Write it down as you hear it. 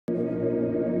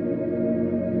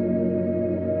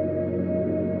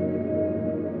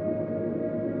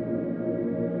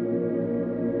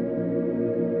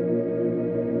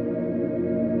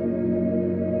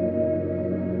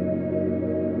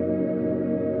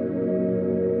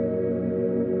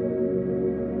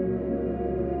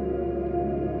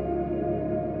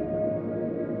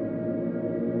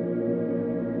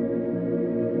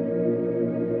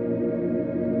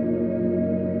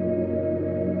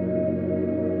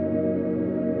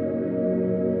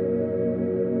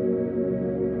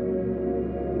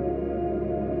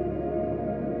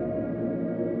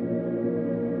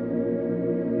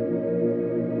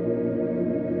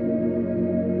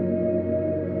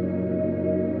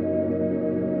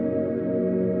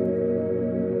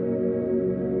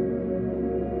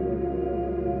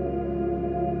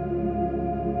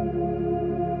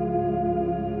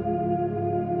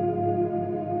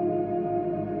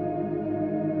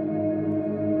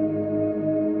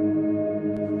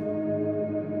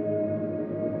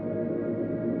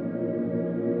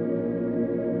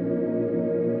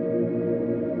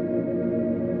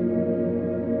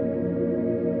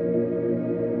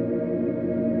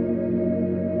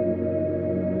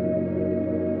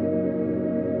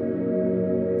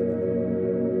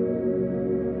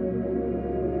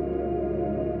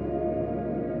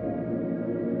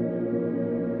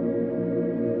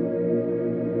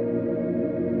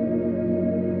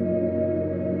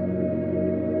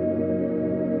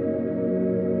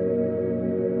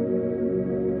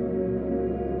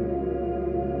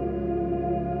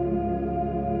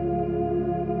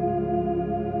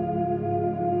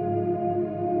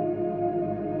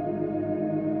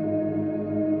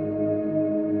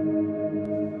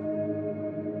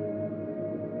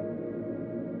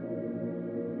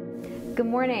Good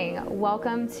morning.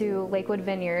 Welcome to Lakewood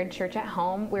Vineyard Church at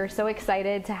Home. We're so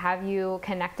excited to have you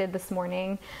connected this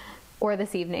morning or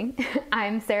this evening.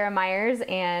 I'm Sarah Myers,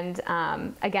 and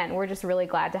again, we're just really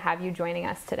glad to have you joining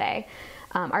us today.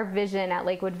 Our vision at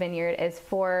Lakewood Vineyard is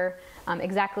for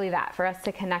exactly that, for us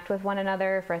to connect with one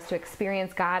another, for us to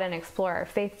experience God and explore our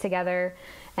faith together,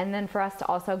 and then for us to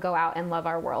also go out and love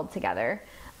our world together.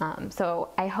 So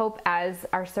I hope as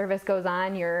our service goes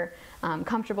on, you're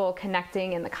comfortable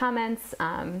connecting in the comments,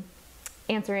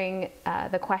 answering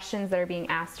the questions that are being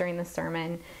asked during the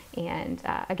sermon. And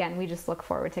again, we just look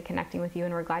forward to connecting with you,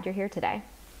 and we're glad you're here today.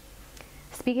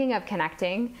 Speaking of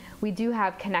connecting, we do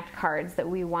have Connect cards that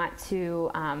we want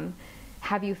to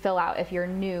have you fill out if you're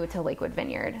new to Lakewood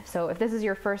Vineyard. So if this is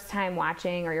your first time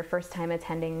watching or your first time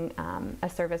attending a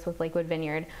service with Lakewood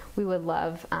Vineyard, we would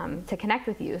love to connect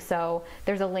with you. So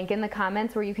there's a link in the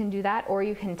comments where you can do that, or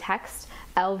you can text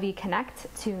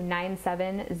LVConnect to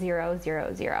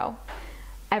 97000.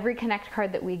 Every Connect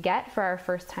card that we get for our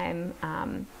first time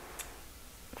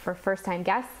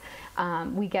guests,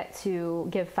 we get to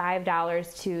give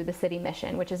 $5 to the city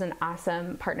mission, which is an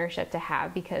awesome partnership to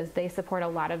have because they support a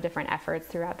lot of different efforts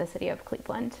throughout the city of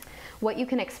Cleveland. What you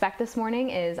can expect this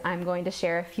morning is I'm going to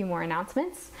share a few more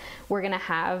announcements. We're going to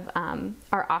have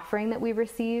our offering that we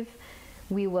receive.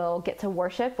 We will get to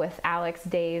worship with Alex,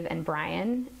 Dave, and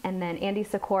Brian. And then Andy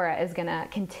Sikora is going to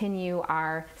continue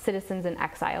our Citizens and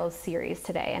Exiles series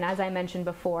today. And as I mentioned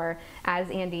before, as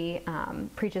Andy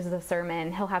preaches the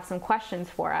sermon, he'll have some questions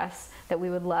for us that we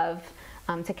would love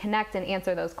to connect and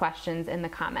answer those questions in the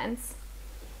comments.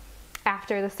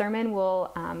 After the sermon,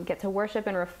 we'll get to worship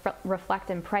and reflect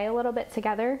and pray a little bit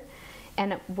together.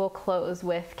 And we'll close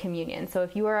with communion. So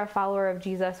if you are a follower of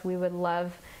Jesus, we would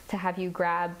love to have you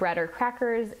grab bread or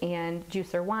crackers and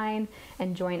juice or wine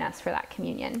and join us for that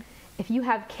communion. If you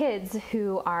have kids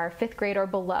who are 5th grade or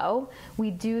below,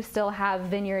 we do still have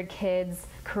Vineyard Kids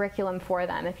curriculum for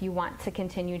them if you want to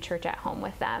continue church at home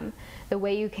with them. The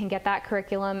way you can get that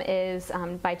curriculum is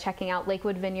by checking out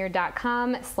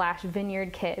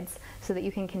lakewoodvineyard.com/vineyardkids so that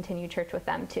you can continue church with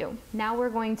them too. Now we're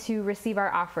going to receive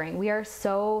our offering. We are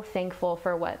so thankful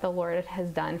for what the Lord has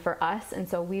done for us, and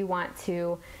so we want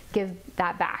to give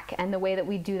that back. And the way that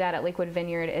we do that at Lakewood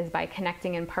Vineyard is by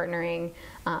connecting and partnering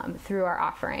through our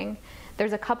offering.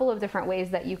 There's a couple of different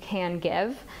ways that you can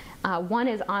give. One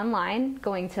is online,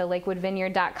 going to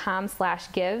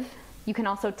lakewoodvineyard.com/give. You can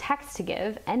also text to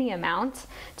give any amount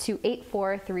to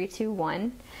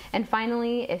 84321. And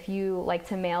finally, if you like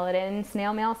to mail it in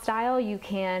snail mail style, you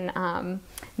can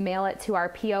mail it to our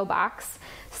P.O. Box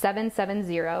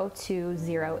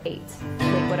 770208,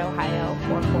 Lakewood, Ohio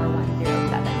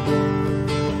 44107.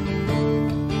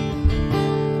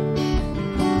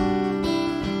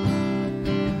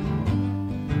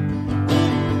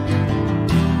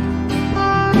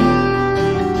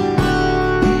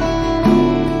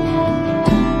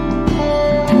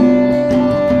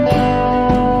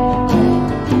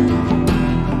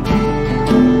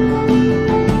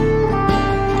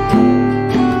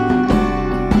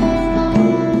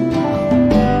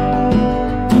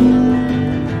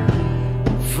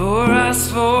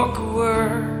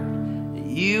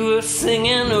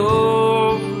 Singing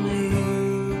over me,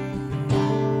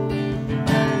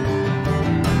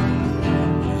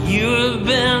 you have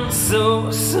been so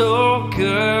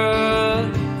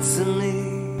good to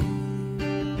me.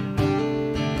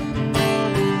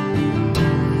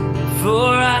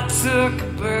 Before I took a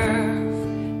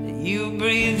birth, you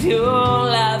breathed your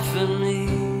life in me.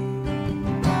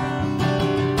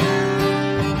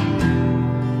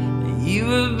 You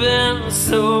have been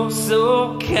so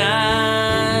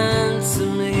kind to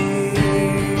me.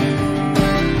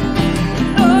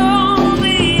 Oh,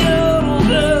 the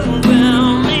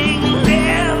overwhelming,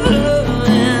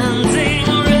 never-ending,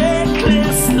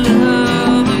 reckless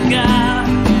love of God.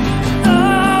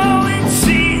 Oh, it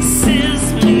chases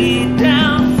me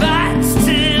down, fights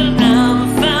till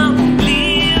I'm found,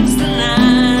 leaves the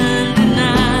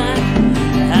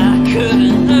 99. I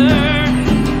couldn't earn,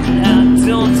 I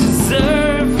don't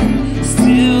deserve.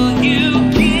 Still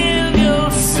you give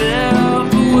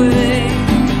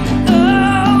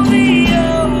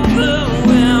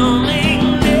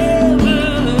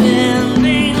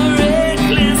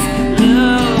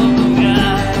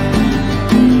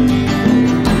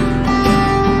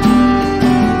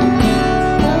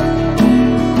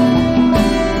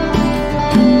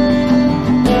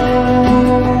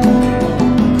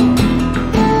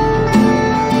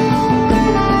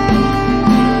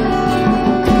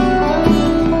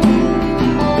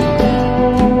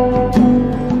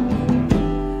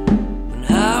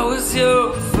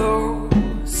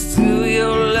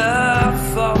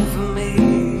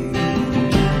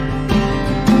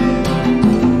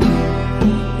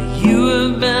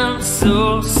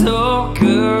so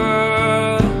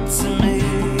good to me.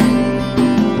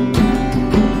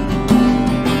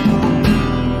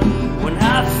 When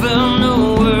I felt no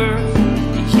worth,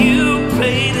 you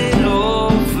paid it all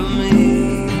for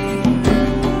me.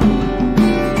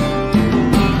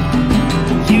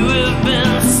 You have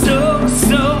been so,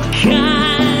 so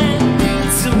kind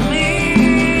to me.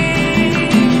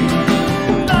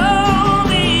 Oh,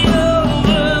 the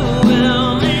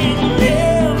overwhelming,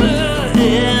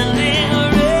 never-ending,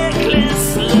 reckless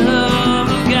love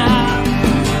of God.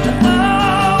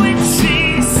 Oh, it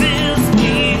chases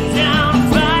me down,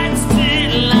 fights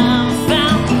till I'm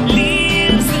found,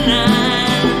 leaves the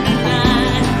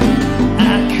 99. I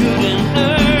couldn't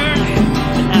earn it,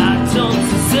 and I don't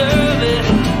deserve it.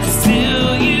 Still,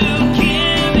 you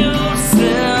give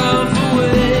yourself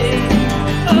away.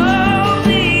 Oh,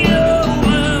 the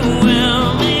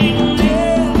overwhelming,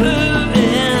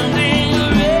 never-ending,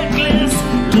 reckless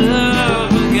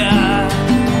love of God.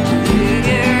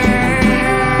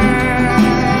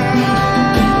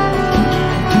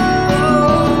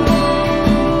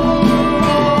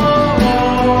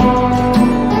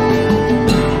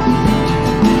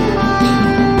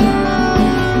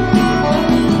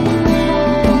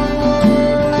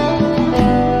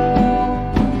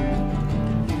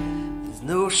 There's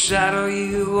no shadow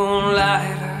you won't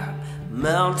light up,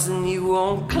 mountain you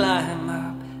won't climb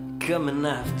up, coming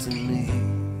after me.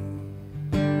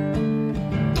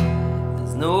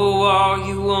 There's no wall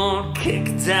you won't kick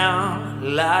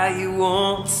down, lie you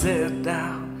won't set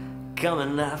down,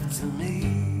 coming after me.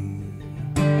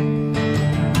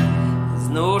 There's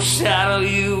no shadow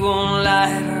you won't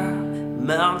light up,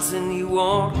 mountain you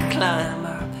won't climb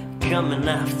up, coming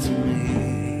after me.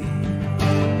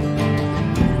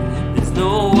 There's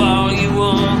no wall you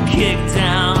won't kick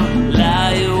down,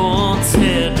 lie you won't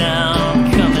tear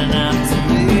down, coming after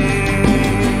me.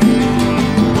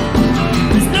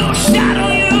 There's no shadow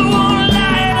you won't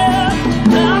light up,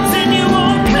 mountain you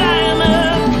won't climb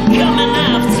up, coming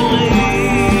after me.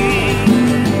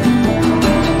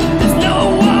 There's no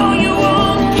wall you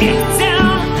won't kick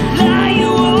down, lie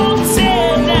you won't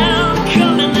tear down,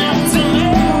 coming after me.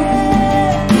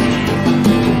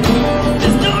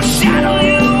 There's no shadow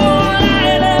you won't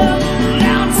light up,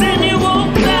 mountain you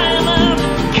won't climb up,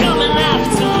 coming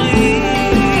after me.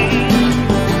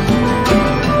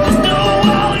 There's no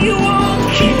wall you won't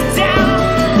kick down,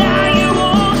 lie you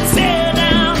won't tear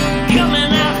down,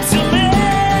 coming after me.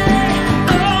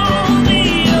 Oh, the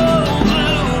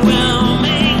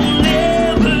overwhelming,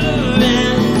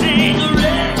 never-ending,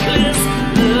 reckless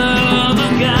love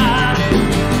of God.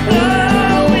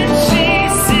 Oh, it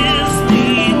chases me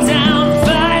down,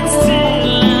 fights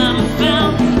till I'm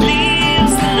found,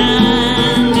 leaves the 99.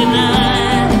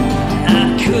 I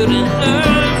couldn't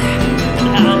earn it,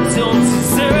 and I don't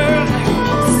deserve it.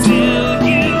 Still,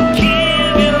 you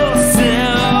give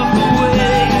yourself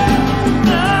away.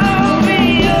 Oh, the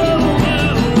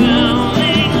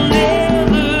overwhelming, never-ending,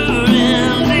 reckless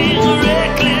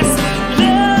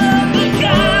love of God.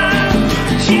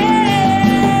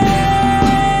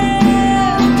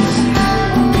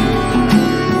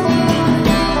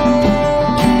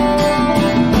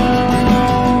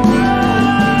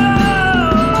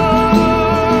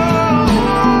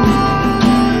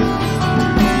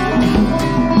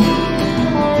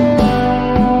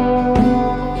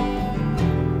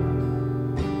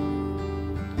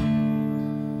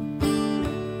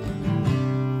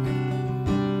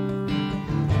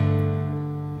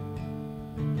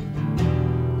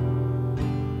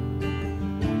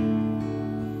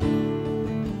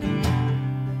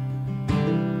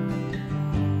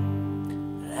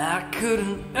 I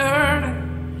couldn't earn it,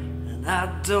 and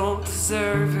I don't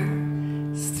deserve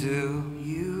it. Still,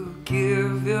 you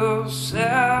give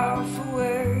yourself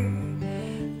away.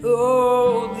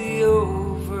 Oh, the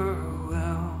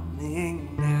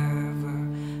overwhelming,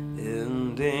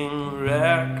 never-ending,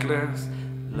 reckless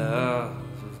love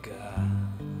of God.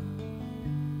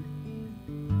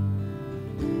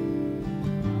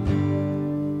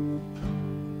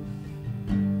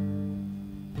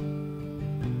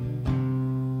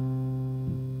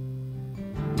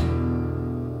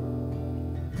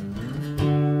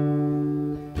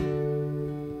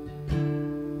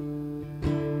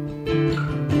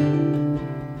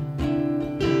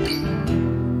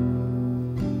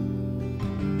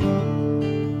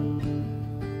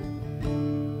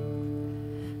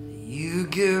 You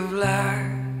give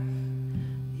life,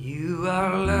 you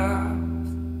are love,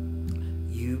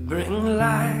 you bring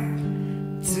light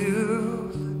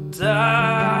to the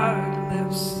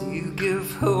darkness, you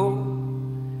give hope,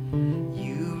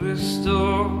 you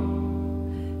restore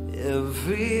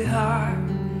every heart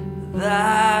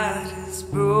that that is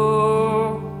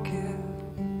broken.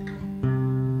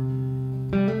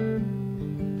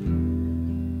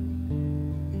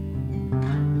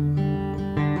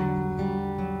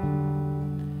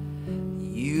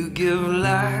 You give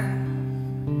life,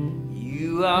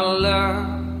 you are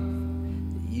love,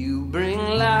 you bring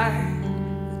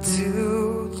light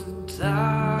to the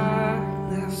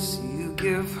darkness, you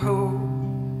give hope,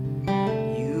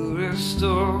 you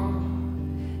restore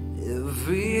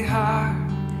every heart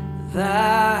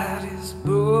that is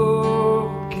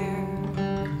broken.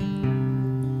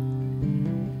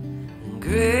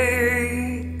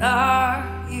 Great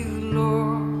are you,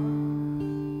 Lord.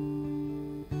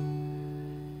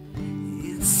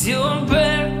 It's your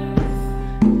breath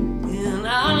in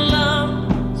our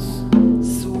lungs,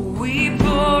 so we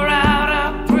pour out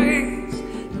our praise,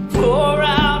 pour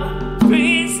out our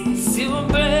praise. It's your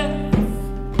breath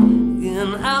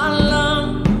in our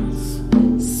lungs,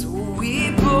 so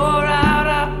we pour out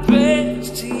our praise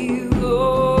to you,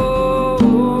 Lord.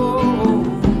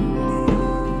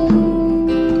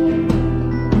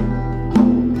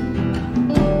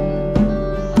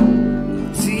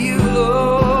 To you, Lord.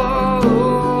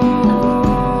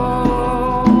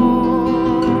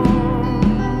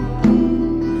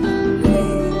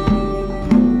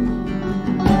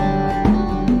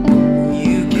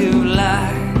 You give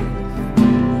life,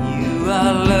 you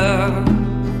are love,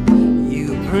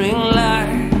 you bring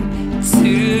light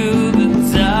to the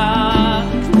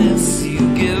darkness, you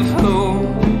give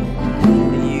hope,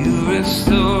 you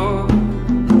restore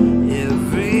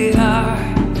every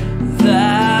heart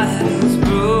that is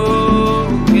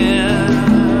broken.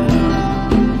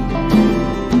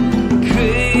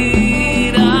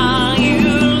 Great are you,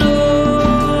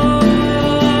 Lord.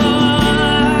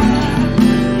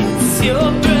 It's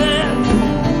your breath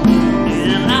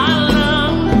in our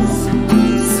lungs,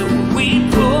 so we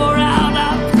pour out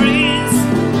our praise,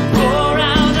 pour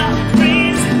out our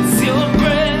praise. It's your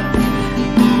breath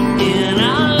in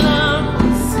our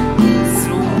lungs,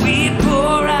 so we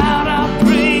pour out our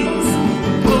praise,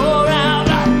 pour out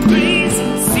our praise.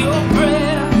 It's your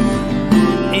breath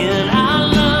in our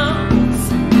lungs,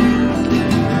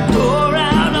 pour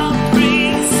out our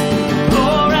praise,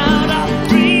 pour out our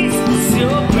praise. It's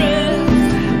your breath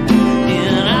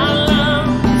in our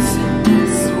lungs,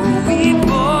 so we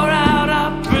pour out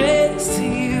our praise to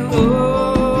you only,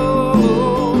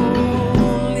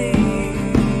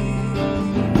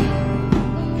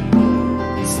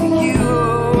 to you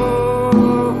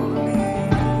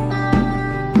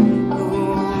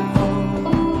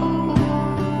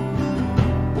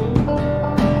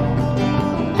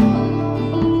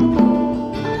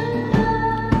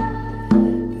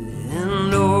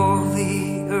and all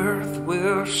the earth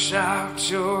will shout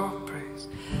your praise.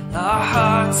 Our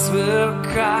hearts will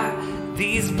cry,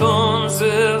 these bones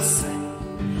will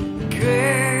sing.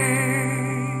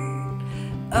 Great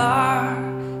are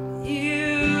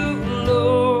you,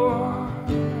 Lord.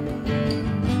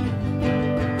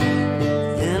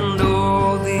 And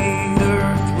all the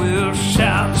earth will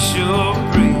shout your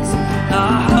praise.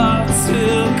 Our hearts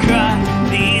will cry,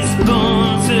 these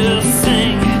bones will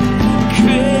sing.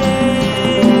 Great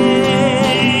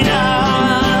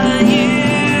are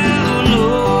you,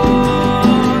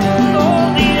 Lord. All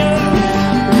the earth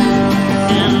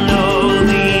and all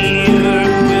the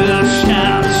earth will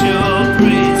shout your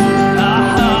praise. Our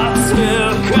hearts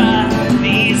will cry,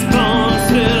 these bones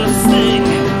will sing.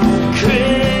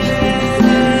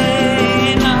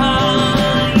 Great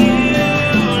are you,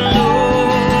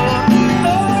 Lord.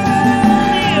 All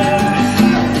the earth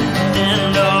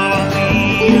and all the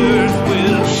earth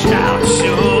will shout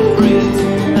your praise.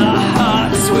 Our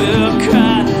hearts will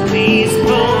cry, these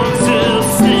bones will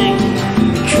sing.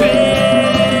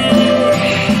 Great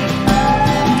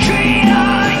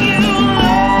are you,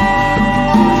 Lord.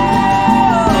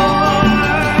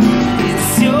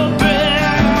 It's your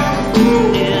breath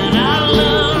in our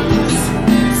lungs,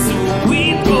 so we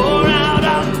pour out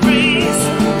our praise,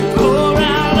 pour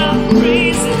out our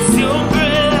praise. It's your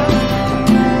breath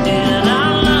in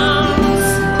our lungs,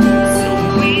 so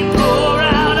we pour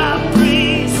out our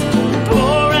praise,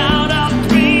 pour out our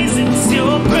praise. It's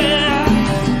your breath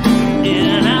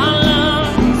in our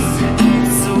lungs,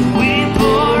 so we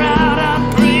pour out our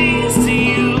praise to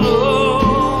you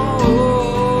only,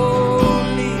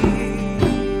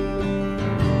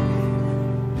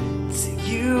 to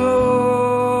you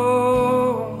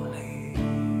only.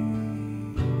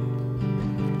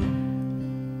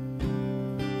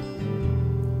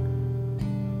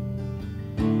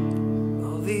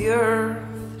 All the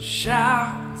earth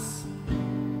shouts,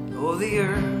 all the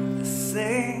earth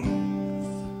sings.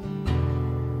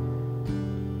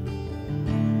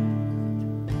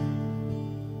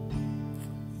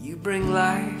 bring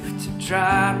life to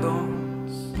dry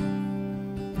bones.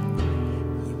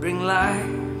 You bring life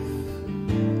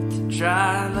to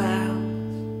dry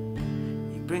land.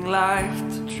 You bring life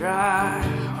to dry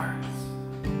hearts.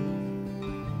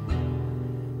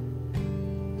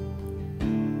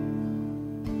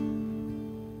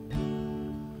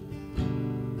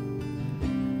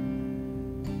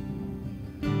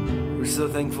 We're so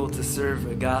thankful to serve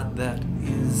a God that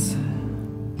is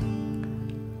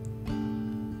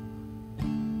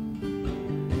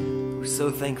so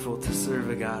thankful to serve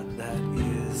a God that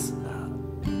is a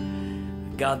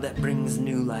God that brings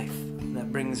new life,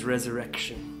 that brings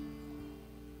resurrection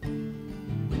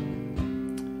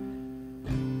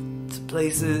to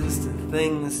places, to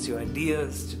things, to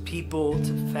ideas, to people,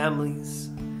 to families,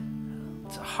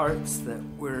 to hearts that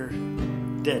were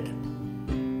dead.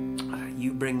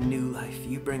 You bring new life,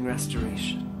 you bring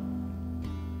restoration.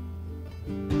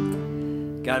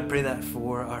 God, I pray that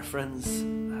for our friends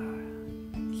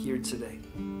here today,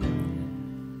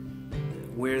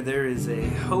 where there is a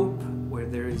hope, where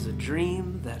there is a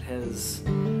dream that has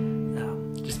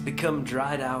just become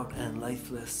dried out and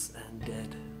lifeless and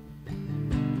dead.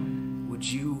 Would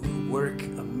you work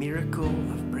a miracle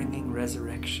of bringing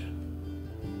resurrection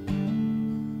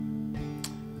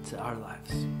to our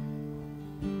lives?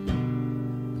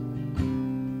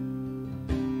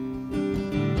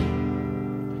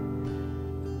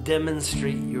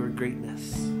 Demonstrate your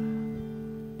greatness.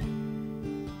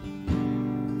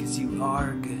 You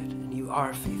are good, and you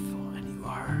are faithful, and you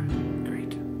are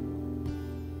great.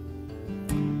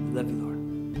 Love you, Lord.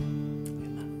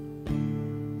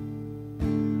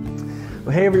 Amen.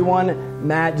 Well, hey everyone,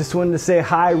 Matt just wanted to say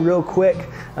hi real quick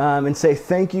and say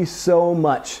thank you so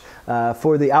much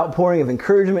for the outpouring of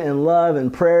encouragement and love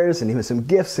and prayers and even some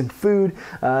gifts and food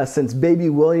since baby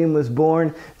William was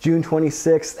born June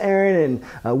 26th. Aaron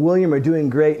and William are doing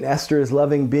great, and Esther is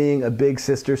loving being a big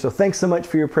sister. So thanks so much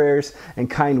for your prayers and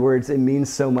kind words. It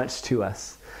means so much to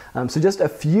us. So just a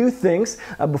few things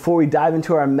before we dive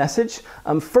into our message.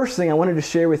 First thing I wanted to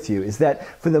share with you is that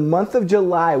for the month of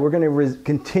July, we're going to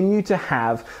continue to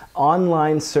have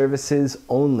online services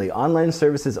only. Online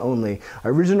services only.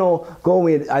 Our original goal,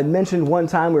 I mentioned one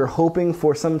time we were hoping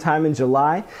for sometime in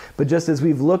July, but just as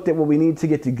we've looked at what we need to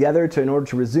get together in order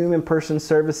to resume in-person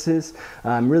services,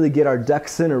 really get our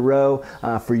ducks in a row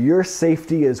for your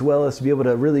safety, as well as to be able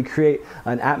to really create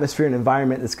an atmosphere and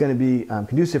environment that's going to be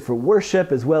conducive for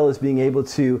worship, as well as being able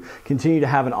to continue to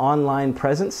have an online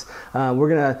presence. We're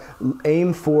going to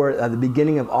aim for the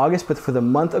beginning of August, but for the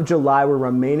month of July, we're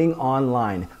remaining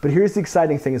online. But here's the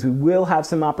exciting thing is we will have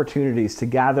some opportunities to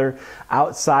gather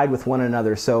outside with one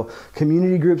another. So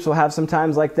community groups will have some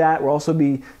times like that. We'll also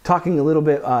be talking a little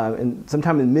bit,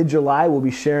 sometime in mid-July, we'll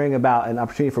be sharing about an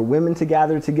opportunity for women to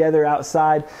gather together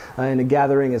outside in a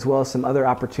gathering, as well as some other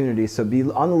opportunities. So be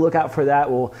on the lookout for that.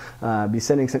 We'll be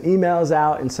sending some emails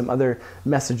out and some other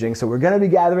messaging. So we're going to be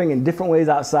gathering in different ways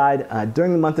outside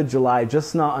during the month of July,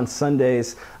 just not on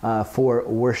Sundays for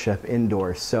worship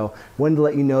indoors. So wanted to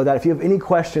let you know that. If you have any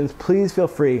questions, please feel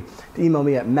free to email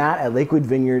me at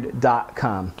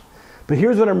matt@lakewoodvineyard.com. But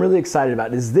here's what I'm really excited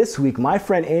about is this week, my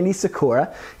friend Andy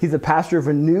Sikora, he's the pastor of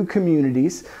Renew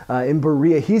Communities in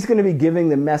Berea. He's going to be giving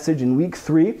the message in week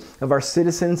 3 of our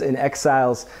Citizens in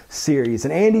Exiles series.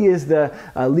 And Andy is the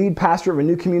lead pastor of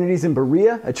Renew Communities in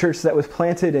Berea, a church that was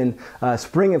planted in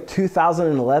spring of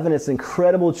 2011. It's an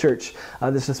incredible church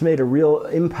that's just made a real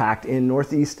impact in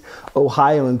Northeast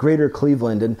Ohio and greater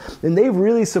Cleveland. And they've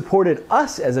really supported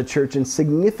us as a church in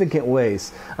significant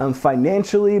ways,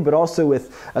 financially, but also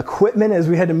with equipment. As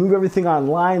we had to move everything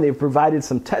online, they've provided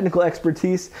some technical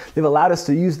expertise. They've allowed us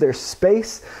to use their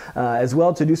space as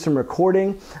well to do some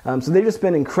recording. So they've just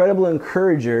been incredible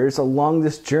encouragers along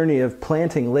this journey of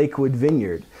planting Lakewood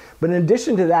Vineyard. But in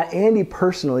addition to that, Andy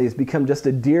personally has become just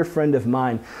a dear friend of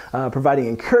mine, providing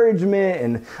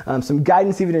encouragement and some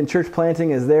guidance even in church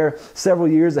planting, as they're several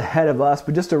years ahead of us,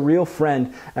 but just a real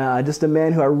friend, just a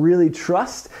man who I really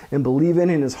trust and believe in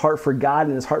his heart for God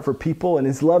and his heart for people and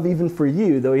his love even for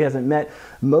you, though he hasn't met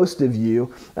most of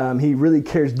you. He really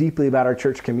cares deeply about our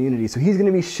church community. So he's going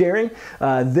to be sharing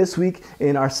this week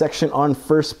in our section on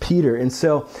 1 Peter. And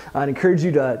so I'd encourage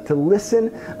you to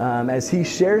listen as he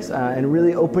shares and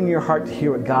really open your heart to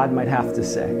hear what God might have to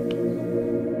say.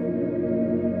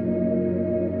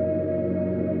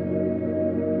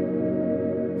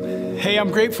 Hey,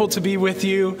 I'm grateful to be with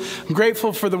you. I'm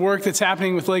grateful for the work that's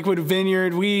happening with Lakewood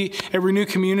Vineyard. We at Renew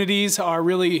Communities are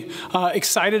really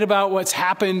excited about what's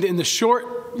happened in the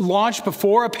short launched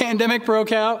before a pandemic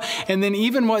broke out, and then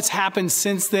even what's happened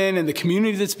since then and the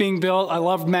community that's being built. I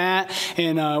love Matt,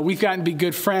 and we've gotten to be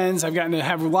good friends. I've gotten to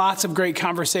have lots of great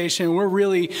conversation. We're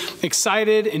really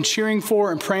excited and cheering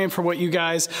for and praying for what you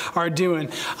guys are doing.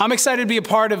 I'm excited to be a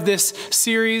part of this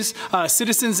series,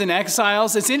 Citizens and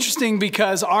Exiles. It's interesting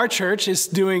because our church is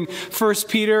doing 1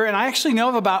 Peter, and I actually know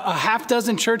of about a half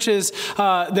dozen churches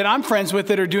that I'm friends with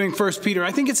that are doing 1 Peter.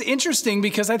 I think it's interesting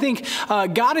because I think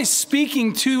God is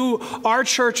speaking to our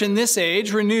church in this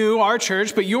age, Renew, our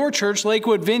church, but your church,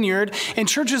 Lakewood, Vineyard, and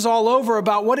churches all over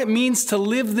about what it means to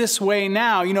live this way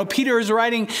now. You know, Peter is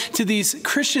writing to these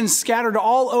Christians scattered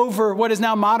all over what is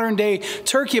now modern day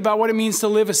Turkey about what it means to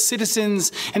live as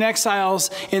citizens and exiles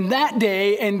in that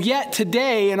day, and yet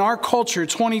today in our culture,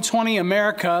 2020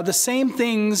 America, the same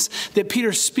things that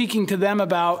Peter's speaking to them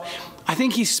about, I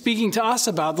think he's speaking to us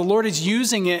about. The Lord is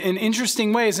using it in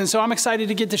interesting ways. And so I'm excited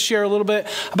to get to share a little bit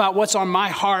about what's on my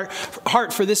heart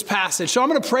for this passage. So I'm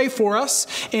going to pray for us,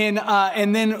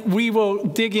 and then we will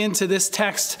dig into this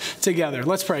text together.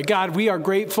 Let's pray. God, we are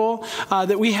grateful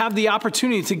that we have the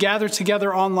opportunity to gather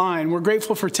together online. We're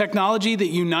grateful for technology that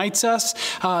unites us,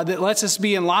 that lets us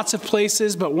be in lots of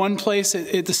places, but one place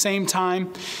at the same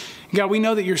time. God, we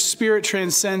know that your Spirit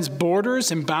transcends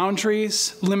borders and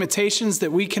boundaries, limitations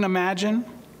that we can imagine.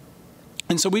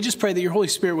 And so we just pray that your Holy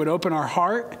Spirit would open our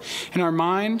heart and our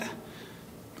mind,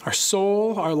 our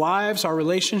soul, our lives, our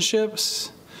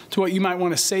relationships to what you might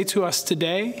want to say to us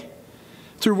today.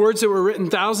 Through words that were written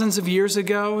thousands of years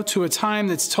ago to a time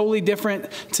that's totally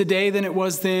different today than it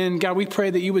was then. God, we pray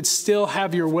that you would still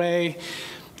have your way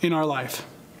in our life.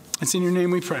 It's in your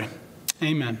name we pray.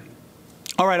 Amen.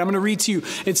 All right, I'm going to read to you.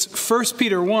 It's 1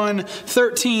 Peter 1,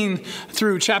 13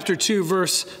 through chapter 2,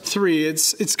 verse 3.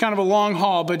 It's kind of a long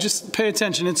haul, but just pay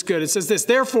attention. It's good. It says this: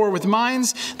 "Therefore, with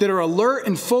minds that are alert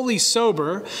and fully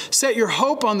sober, set your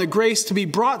hope on the grace to be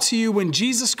brought to you when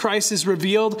Jesus Christ is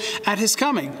revealed at his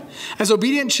coming. As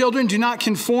obedient children, do not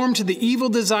conform to the evil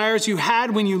desires you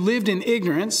had when you lived in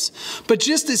ignorance, but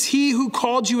just as he who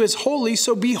called you is holy,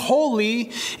 so be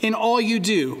holy in all you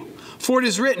do. For it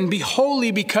is written, be holy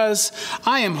because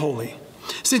I am holy.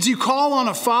 Since you call on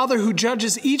a Father who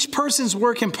judges each person's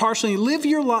work impartially, live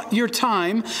your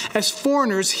time as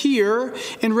foreigners here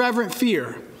in reverent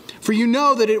fear. For you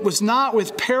know that it was not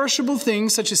with perishable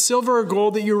things such as silver or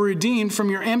gold that you were redeemed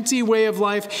from your empty way of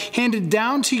life handed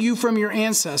down to you from your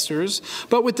ancestors,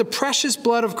 but with the precious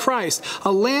blood of Christ,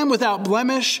 a lamb without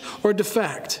blemish or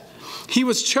defect. He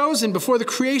was chosen before the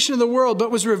creation of the world,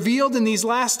 but was revealed in these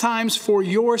last times for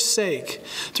your sake.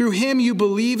 Through him you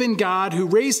believe in God, who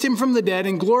raised him from the dead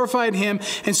and glorified him,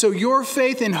 and so your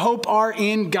faith and hope are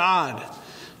in God.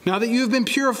 Now that you have been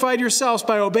purified yourselves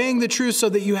by obeying the truth so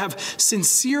that you have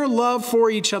sincere love for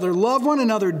each other, love one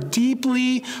another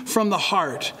deeply from the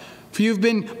heart. For you've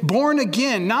been born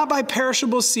again, not by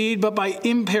perishable seed, but by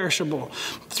imperishable,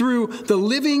 through the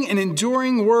living and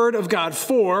enduring word of God.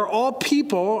 For all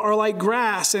people are like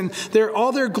grass, and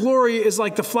all their glory is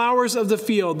like the flowers of the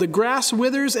field. The grass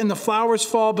withers and the flowers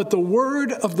fall, but the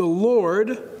word of the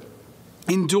Lord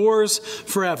endures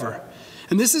forever.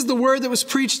 And this is the word that was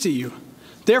preached to you.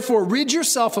 Therefore, rid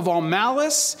yourself of all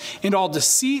malice and all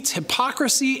deceit,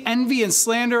 hypocrisy, envy, and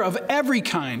slander of every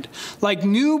kind. Like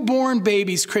newborn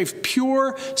babies, crave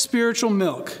pure spiritual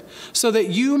milk, so that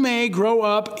you may grow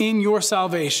up in your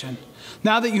salvation,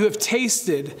 now that you have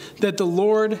tasted that the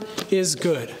Lord is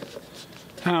good."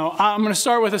 Now, I'm going to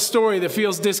start with a story that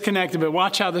feels disconnected, but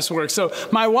watch how this works. So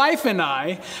my wife and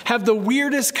I have the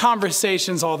weirdest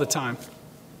conversations all the time.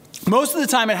 Most of the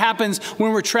time it happens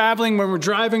when we're traveling, when we're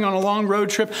driving on a long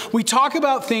road trip. We talk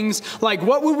about things like,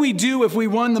 what would we do if we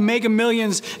won the Mega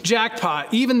Millions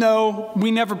jackpot, even though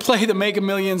we never play the Mega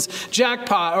Millions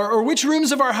jackpot? Or which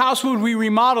rooms of our house would we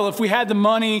remodel if we had the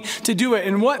money to do it?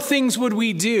 And what things would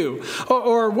we do?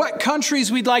 Or what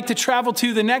countries we'd like to travel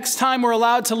to the next time we're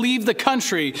allowed to leave the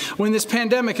country when this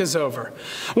pandemic is over.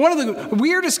 One of the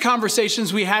weirdest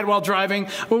conversations we had while driving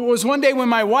was one day when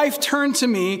my wife turned to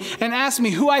me and asked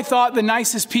me who I thought the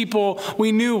nicest people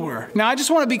we knew were. Now, I just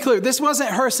want to be clear. This wasn't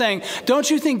her saying, "Don't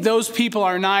you think those people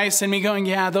are nice?" and me going,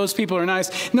 "Yeah, those people are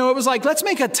nice." No, it was like, let's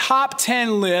make a top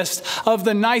 10 list of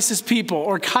the nicest people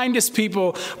or kindest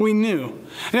people we knew.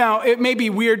 Now, it may be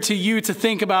weird to you to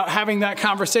think about having that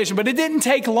conversation, but it didn't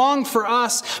take long for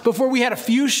us before we had a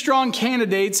few strong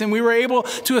candidates and we were able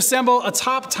to assemble a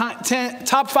top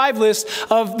 5 list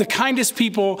of the kindest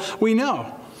people we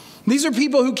know. These are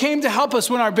people who came to help us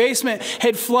when our basement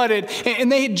had flooded,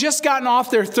 and they had just gotten off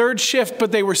their third shift,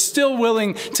 but they were still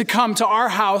willing to come to our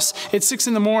house at 6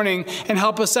 a.m. and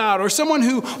help us out. Or someone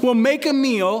who will make a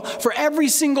meal for every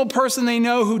single person they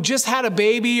know who just had a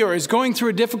baby or is going through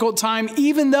a difficult time,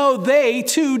 even though they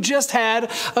too just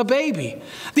had a baby.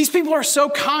 These people are so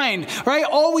kind, right?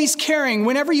 Always caring.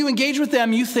 Whenever you engage with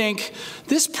them, you think,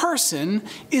 this person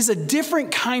is a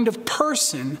different kind of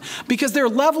person because their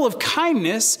level of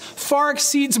kindness far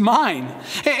exceeds mine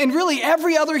and really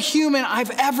every other human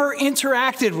I've ever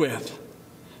interacted with.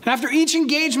 And after each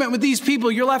engagement with these people,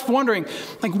 you're left wondering,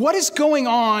 like, what is going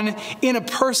on in a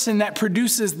person that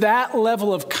produces that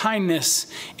level of kindness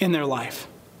in their life?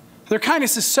 Their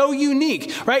kindness is so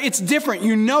unique, right? It's different.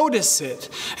 You notice it.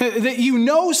 That you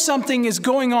know something is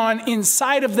going on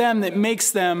inside of them that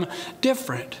makes them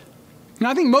different. And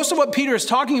I think most of what Peter is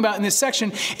talking about in this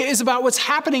section is about what's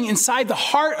happening inside the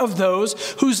heart of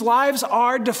those whose lives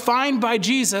are defined by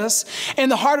Jesus and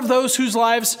the heart of those whose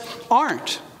lives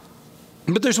aren't.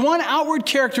 But there's one outward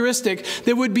characteristic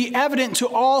that would be evident to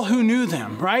all who knew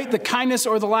them, right? The kindness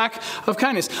or the lack of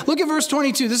kindness. Look at verse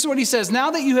 22. This is what he says.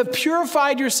 Now that you have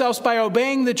purified yourselves by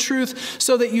obeying the truth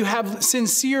so that you have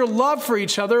sincere love for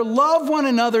each other, love one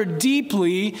another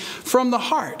deeply from the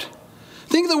heart.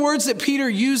 Think of the words that Peter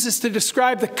uses to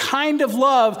describe the kind of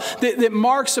love that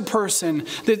marks a person,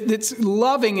 that's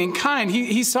loving and kind.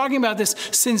 He's talking about this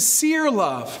sincere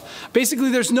love. Basically,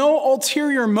 there's no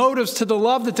ulterior motives to the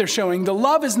love that they're showing. The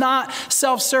love is not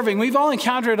self-serving. We've all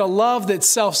encountered a love that's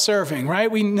self-serving, right?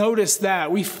 We notice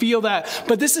that. We feel that.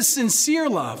 But this is sincere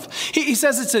love. He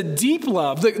says it's a deep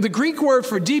love. The Greek word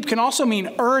for deep can also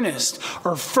mean earnest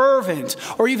or fervent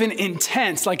or even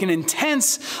intense, like an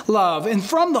intense love. And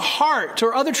from the heart,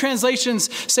 or other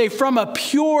translations say from a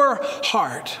pure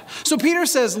heart. So Peter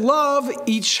says, love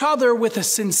each other with a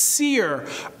sincere,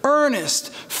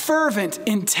 earnest, fervent,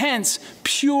 intense,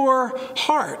 pure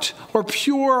heart or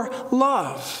pure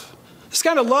love. This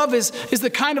kind of love is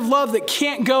the kind of love that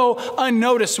can't go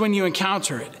unnoticed when you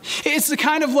encounter it. It's the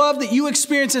kind of love that you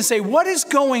experience and say, what is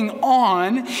going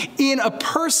on in a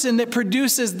person that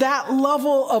produces that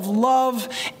level of love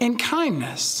and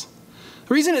kindness?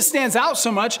 The reason it stands out so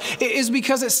much is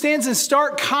because it stands in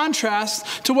stark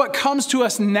contrast to what comes to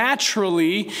us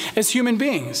naturally as human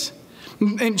beings.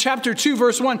 In chapter 2,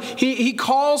 verse 1,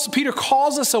 Peter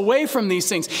calls us away from these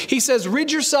things. He says, rid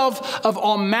yourself of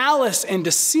all malice and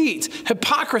deceit,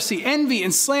 hypocrisy, envy,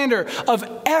 and slander of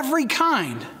every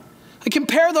kind.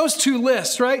 Compare those two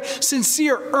lists, right?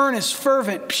 Sincere, earnest,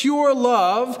 fervent, pure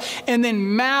love, and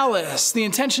then malice, the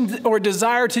intention or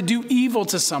desire to do evil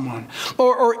to someone,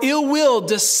 or ill will,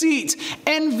 deceit,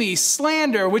 envy,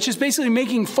 slander, which is basically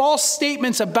making false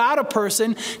statements about a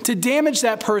person to damage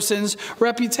that person's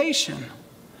reputation.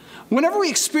 Whenever we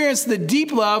experience the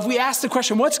deep love, we ask the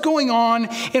question, what's going on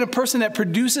in a person that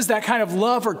produces that kind of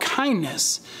love or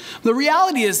kindness? The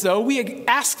reality is, though, we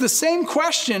ask the same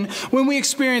question when we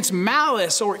experience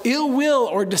malice or ill will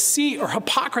or deceit or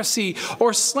hypocrisy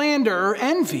or slander or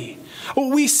envy.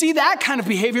 We see that kind of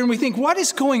behavior and we think, what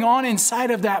is going on inside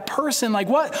of that person? Like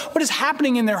what is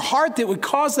happening in their heart that would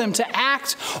cause them to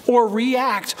act or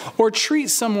react or treat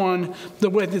someone the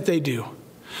way that they do?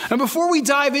 And before we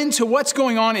dive into what's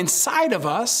going on inside of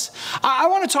us, I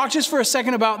want to talk just for a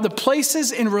second about the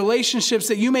places in relationships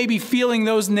that you may be feeling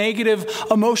those negative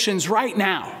emotions right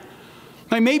now.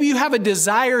 Like maybe you have a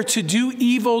desire to do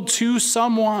evil to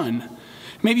someone.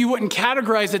 Maybe you wouldn't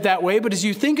categorize it that way, but as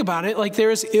you think about it, like there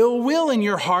is ill will in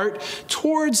your heart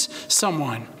towards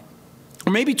someone.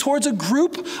 Or maybe towards a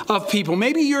group of people.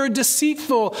 Maybe you're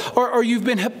deceitful or you've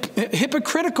been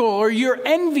hypocritical or you're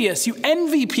envious. You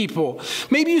envy people.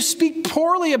 Maybe you speak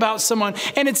poorly about someone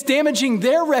and it's damaging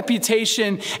their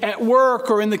reputation at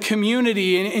work or in the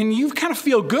community. And you kind of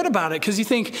feel good about it because you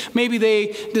think maybe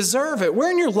they deserve it. Where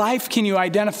in your life can you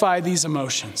identify these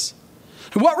emotions?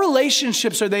 What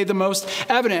relationships are they the most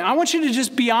evident? I want you to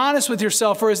just be honest with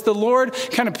yourself, or as the Lord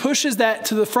kind of pushes that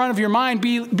to the front of your mind,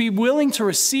 be willing to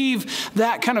receive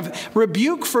that kind of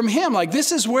rebuke from Him. Like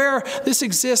this is where this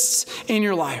exists in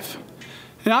your life.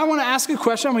 And I want to ask a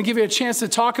question. I'm going to give you a chance to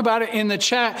talk about it in the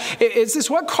chat. It's this: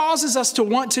 what causes us to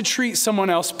want to treat someone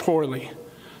else poorly?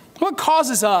 What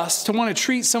causes us to want to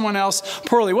treat someone else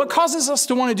poorly? What causes us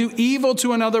to want to do evil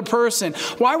to another person?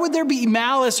 Why would there be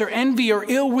malice or envy or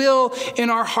ill will in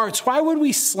our hearts? Why would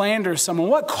we slander someone?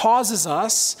 What causes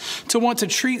us to want to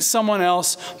treat someone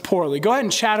else poorly? Go ahead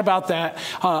and chat about that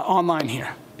online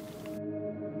here.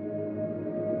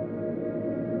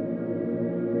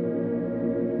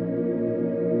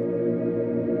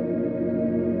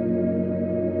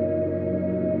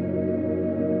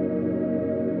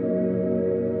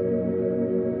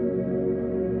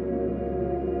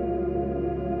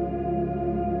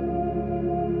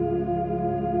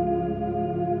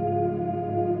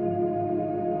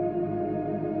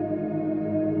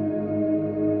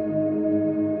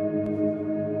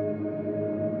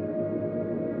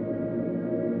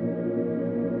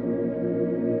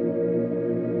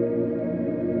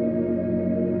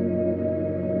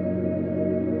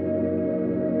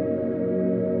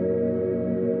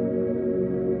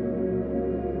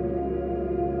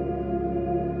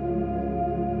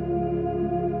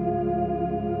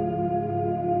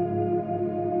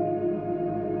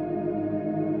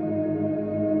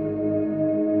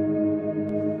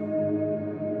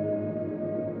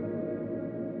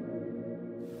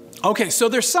 Okay, so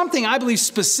there's something, I believe,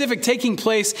 specific taking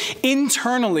place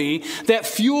internally that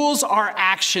fuels our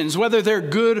actions, whether they're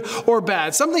good or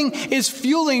bad. Something is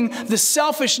fueling the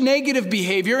selfish negative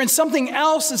behavior, and something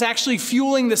else is actually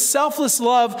fueling the selfless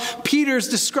love Peter's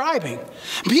describing.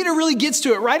 Peter really gets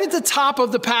to it right at the top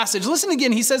of the passage. Listen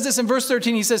again, he says this in verse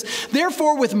 13. He says,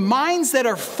 "Therefore, with minds that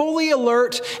are fully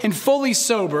alert and fully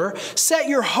sober, set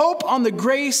your hope on the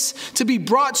grace to be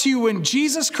brought to you when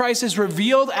Jesus Christ is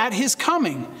revealed at his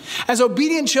coming. As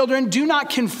obedient children, do not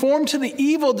conform to the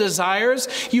evil desires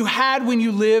you had when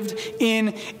you lived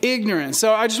in ignorance."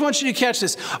 So I just want you to catch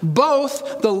this.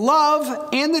 Both the love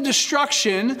and the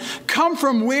destruction come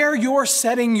from where you're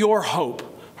setting your hope.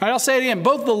 All right, I'll say it again.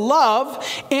 Both the love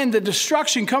and the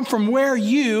destruction come from where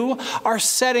you are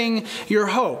setting your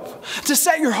hope. To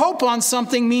set your hope on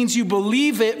something means you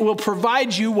believe it will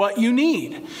provide you what you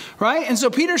need, right? And so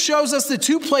Peter shows us the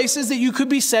two places that you could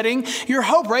be setting your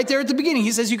hope right there at the beginning.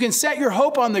 He says you can set your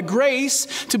hope on the grace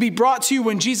to be brought to you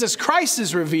when Jesus Christ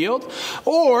is revealed,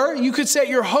 or you could set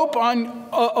your hope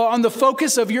on the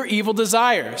focus of your evil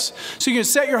desires. So you can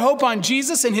set your hope on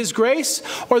Jesus and his grace,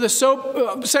 or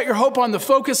set your hope on the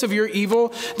focus of your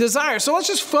evil desires. So let's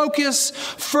just focus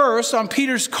first on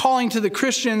Peter's calling to the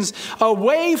Christians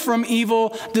away from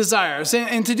evil desires.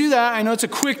 And to do that, I know it's a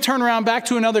quick turnaround back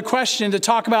to another question to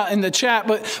talk about in the chat,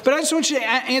 but I just want you to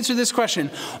answer this question.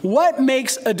 What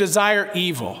makes a desire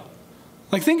evil?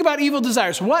 Like, think about evil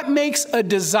desires. What makes a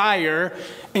desire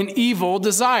an evil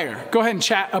desire? Go ahead and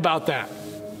chat about that.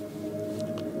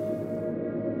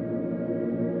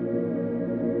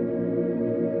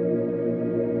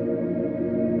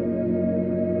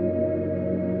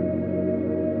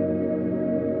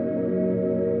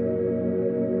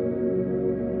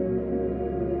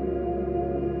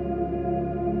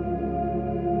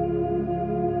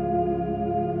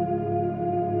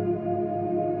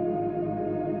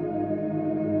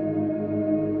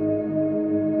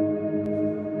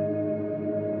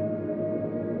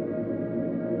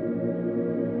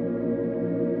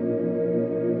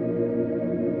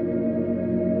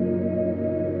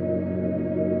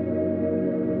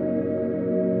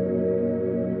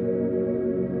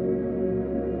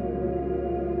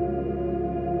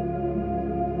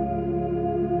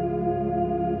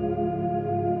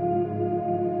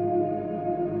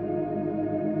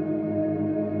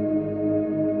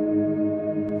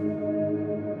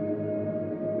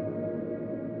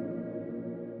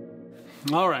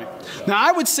 All right. Now,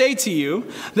 I would say to you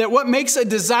that what makes a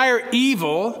desire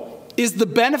evil is the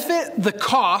benefit, the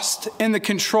cost, and the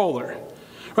controller.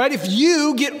 Right? If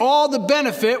you get all the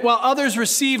benefit while others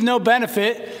receive no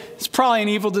benefit, it's probably an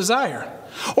evil desire.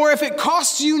 Or if it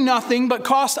costs you nothing but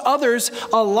costs others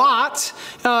a lot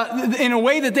in a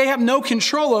way that they have no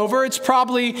control over, it's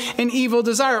probably an evil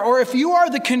desire. Or if you are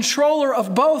the controller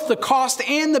of both the cost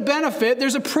and the benefit,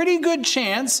 there's a pretty good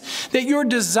chance that your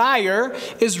desire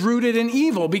is rooted in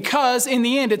evil, because in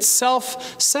the end it's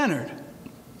self-centered.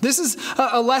 This is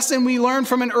a lesson we learn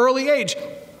from an early age.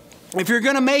 If you're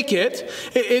going to make it,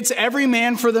 it's every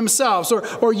man for themselves,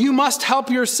 or you must help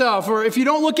yourself. Or if you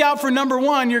don't look out for number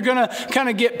one, you're going to kind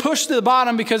of get pushed to the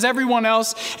bottom because everyone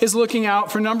else is looking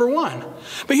out for number one.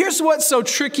 But here's what's so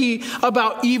tricky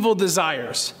about evil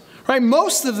desires. Right?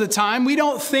 Most of the time, we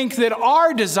don't think that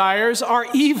our desires are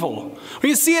evil.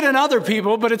 We can see it in other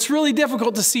people, but it's really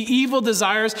difficult to see evil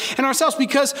desires in ourselves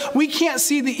because we can't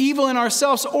see the evil in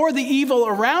ourselves or the evil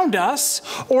around us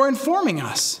or informing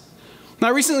us. Now,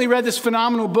 I recently read this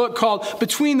phenomenal book called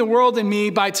Between the World and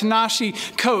Me by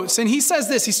Ta-Nehisi Coates. And he says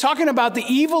this. He's talking about the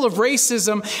evil of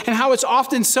racism and how it's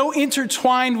often so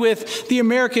intertwined with the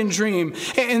American dream.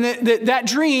 And that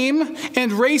dream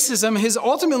and racism has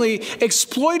ultimately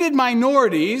exploited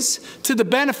minorities to the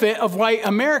benefit of white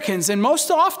Americans. And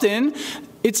most often,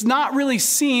 it's not really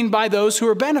seen by those who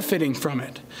are benefiting from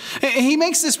it. And he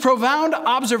makes this profound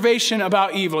observation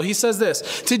about evil. He says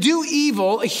this: to do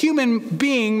evil, a human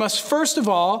being must first of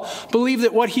all believe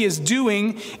that what he is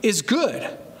doing is good,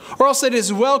 or else it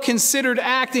is a well-considered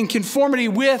act in conformity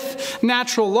with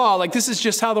natural law. Like, this is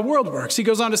just how the world works. He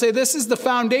goes on to say, this is the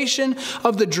foundation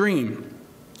of the dream.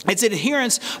 Its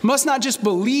adherents must not just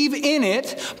believe in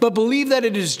it, but believe that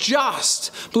it is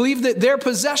just. Believe that their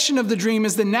possession of the dream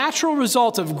is the natural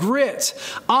result of grit,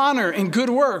 honor, and good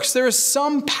works. There is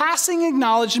some passing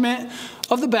acknowledgement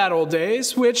of the bad old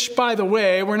days, which, by the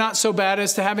way, were not so bad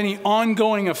as to have any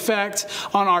ongoing effect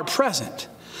on our present.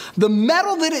 The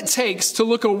mettle that it takes to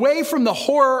look away from the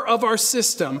horror of our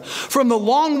system, from the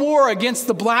long war against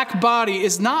the black body,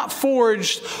 is not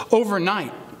forged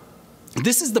overnight.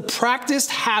 This is the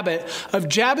practiced habit of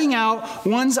jabbing out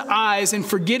one's eyes and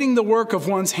forgetting the work of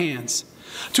one's hands.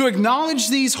 To acknowledge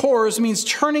these horrors means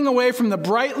turning away from the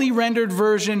brightly rendered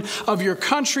version of your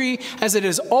country as it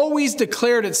has always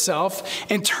declared itself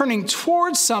and turning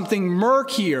towards something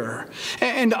murkier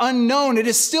and unknown. It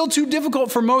is still too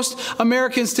difficult for most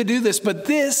Americans to do this, but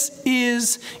this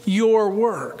is your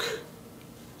work.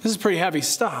 This is pretty heavy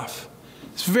stuff.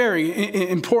 It's very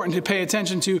important to pay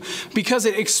attention to because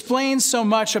it explains so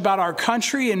much about our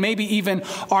country and maybe even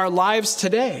our lives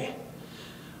today.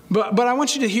 But I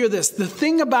want you to hear this. The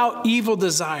thing about evil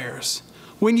desires,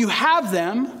 when you have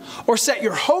them or set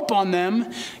your hope on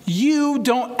them, you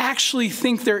don't actually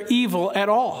think they're evil at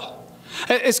all.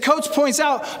 As Coates points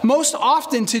out, most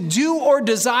often to do or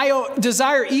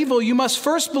desire evil, you must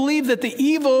first believe that the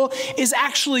evil is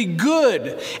actually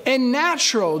good and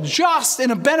natural, just,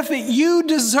 and a benefit you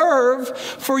deserve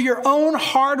for your own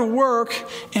hard work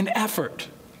and effort.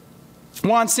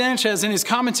 Juan Sanchez, in his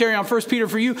commentary on 1 Peter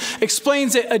for You,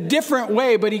 explains it a different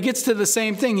way, but he gets to the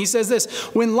same thing. He says this: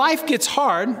 when life gets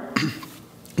hard,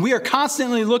 we are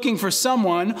constantly looking for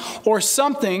someone or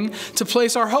something to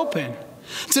place our hope in,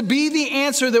 to be the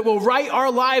answer that will right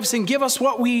our lives and give us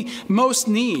what we most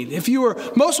need. If you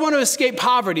most want to escape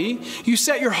poverty, you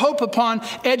set your hope upon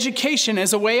education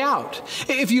as a way out.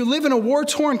 If you live in a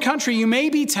war-torn country, you may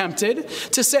be tempted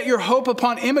to set your hope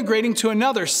upon immigrating to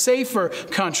another, safer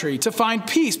country to find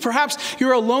peace. Perhaps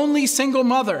you're a lonely single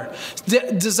mother,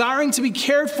 desiring to be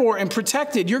cared for and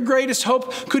protected. Your greatest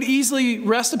hope could easily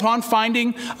rest upon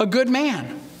finding a good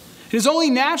man. It is only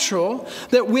natural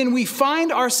that when we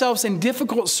find ourselves in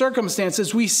difficult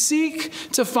circumstances, we seek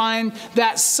to find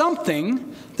that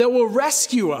something that will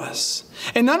rescue us.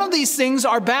 And none of these things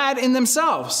are bad in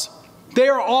themselves. They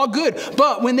are all good.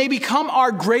 But when they become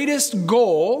our greatest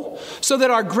goal, so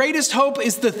that our greatest hope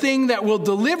is the thing that will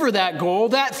deliver that goal,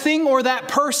 that thing or that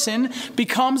person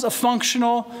becomes a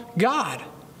functional God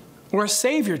or a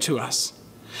savior to us.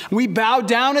 We bow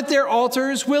down at their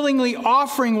altars, willingly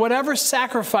offering whatever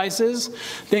sacrifices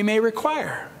they may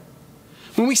require.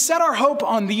 When we set our hope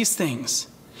on these things,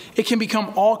 it can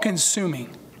become all-consuming.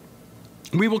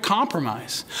 We will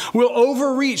compromise. We'll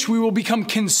overreach. We will become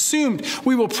consumed.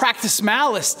 We will practice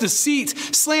malice, deceit,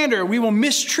 slander. We will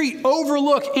mistreat,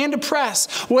 overlook, and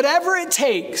oppress. Whatever it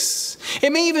takes.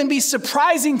 It may even be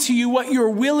surprising to you what you're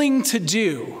willing to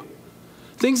do.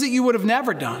 Things that you would have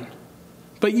never done.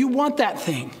 But you want that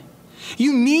thing.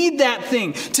 You need that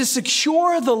thing to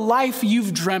secure the life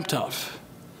you've dreamt of.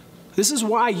 This is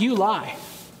why you lie.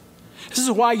 This is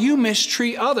why you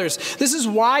mistreat others. This is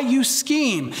why you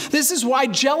scheme. This is why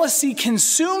jealousy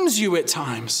consumes you at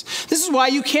times. This is why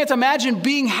you can't imagine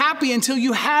being happy until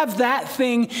you have that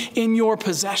thing in your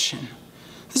possession.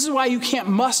 This is why you can't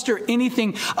muster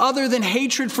anything other than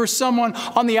hatred for someone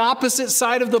on the opposite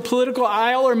side of the political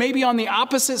aisle, or maybe on the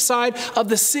opposite side of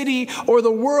the city or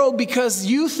the world, because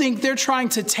you think they're trying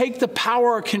to take the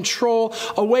power or control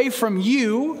away from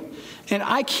you. And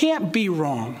I can't be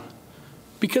wrong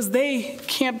because they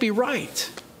can't be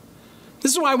right.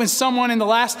 This is why when someone in the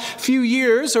last few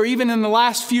years or even in the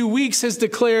last few weeks has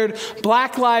declared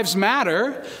Black Lives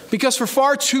Matter, because for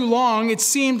far too long it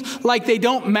seemed like they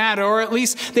don't matter, or at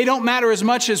least they don't matter as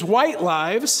much as white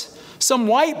lives, some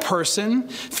white person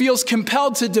feels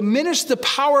compelled to diminish the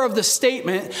power of the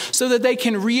statement so that they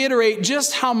can reiterate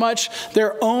just how much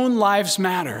their own lives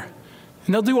matter.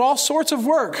 And they'll do all sorts of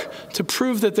work to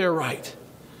prove that they're right.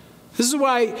 This is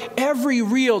why every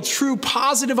real, true,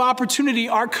 positive opportunity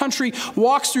our country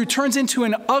walks through turns into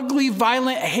an ugly,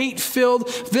 violent, hate-filled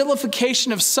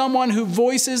vilification of someone who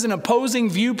voices an opposing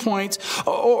viewpoint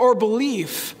or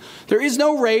belief. There is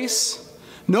no race,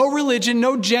 no religion,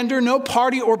 no gender, no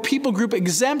party or people group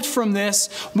exempt from this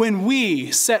when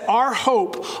we set our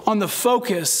hope on the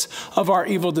focus of our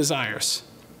evil desires.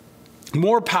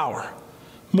 More power.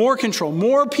 More control,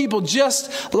 more people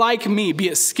just like me, be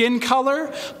it skin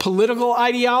color, political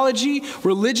ideology,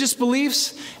 religious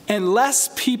beliefs, and less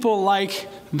people like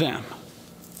them.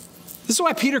 This is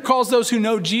why Peter calls those who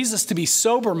know Jesus to be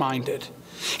sober-minded.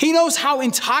 He knows how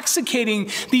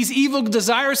intoxicating these evil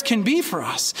desires can be for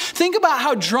us. Think about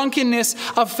how drunkenness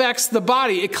affects the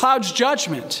body. It clouds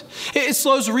judgment. It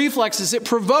slows reflexes. It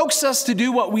provokes us to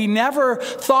do what we never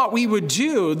thought we would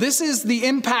do. This is the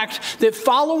impact that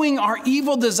following our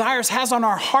evil desires has on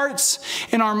our hearts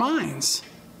and our minds.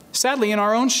 Sadly, in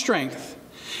our own strength,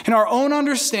 in our own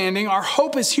understanding, our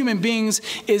hope as human beings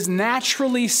is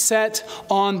naturally set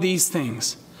on these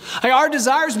things. Like our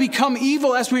desires become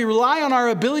evil as we rely on our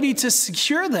ability to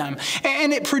secure them.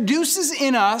 And it produces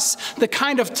in us the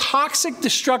kind of toxic,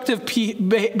 destructive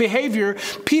behavior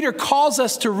Peter calls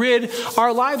us to rid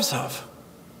our lives of.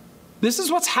 This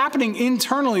is what's happening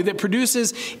internally that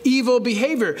produces evil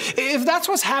behavior. If that's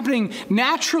what's happening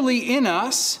naturally in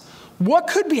us, what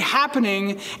could be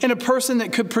happening in a person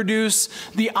that could produce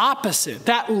the opposite?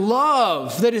 That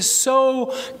love that is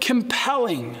so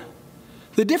compelling.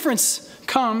 The difference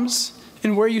comes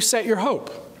in where you set your hope.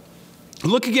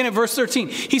 Look again at verse 13.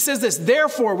 He says this,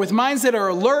 therefore, with minds that are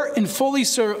alert and fully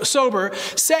sober,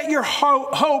 set your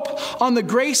hope on the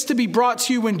grace to be brought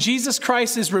to you when Jesus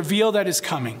Christ is revealed at his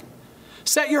coming.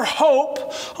 Set your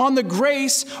hope on the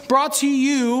grace brought to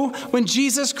you when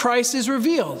Jesus Christ is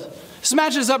revealed. This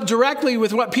matches up directly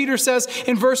with what Peter says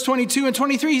in verse 22 and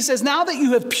 23. He says, now that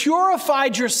you have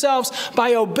purified yourselves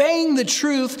by obeying the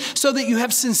truth so that you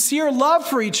have sincere love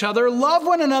for each other, love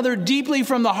one another deeply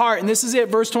from the heart. And this is it,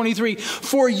 verse 23.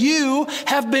 For you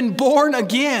have been born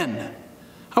again.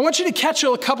 I want you to catch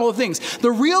a couple of things. The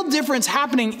real difference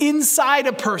happening inside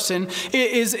a person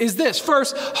is this.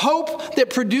 First, hope that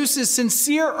produces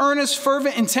sincere, earnest,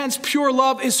 fervent, intense, pure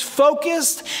love is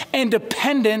focused and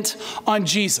dependent on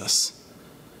Jesus.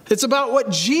 It's about what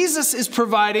Jesus is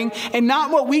providing and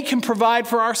not what we can provide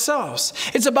for ourselves.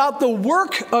 It's about the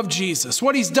work of Jesus,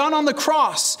 what he's done on the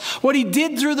cross, what he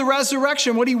did through the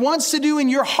resurrection, what he wants to do in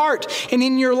your heart and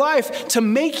in your life to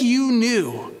make you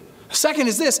new. Second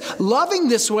is this, loving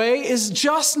this way is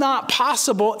just not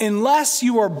possible unless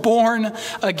you are born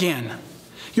again.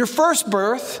 Your first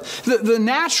birth, the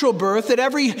natural birth that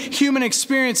every human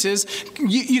experiences,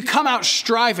 you come out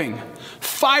striving,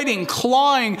 fighting,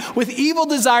 clawing with evil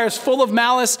desires full of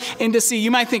malice and deceit.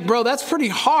 You might think, bro, that's pretty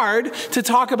hard to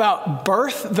talk about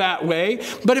birth that way.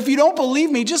 But if you don't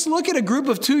believe me, just look at a group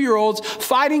of 2-year-olds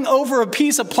fighting over a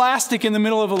piece of plastic in the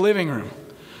middle of a living room.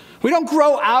 We don't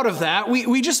grow out of that.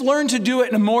 We just learn to do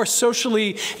it in more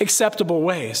socially acceptable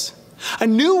ways. A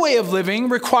new way of living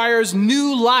requires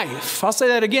new life. I'll say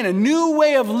that again. A new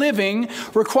way of living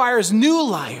requires new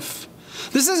life.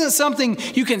 This isn't something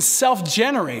you can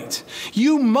self-generate.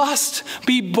 You must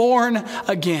be born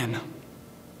again.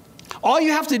 All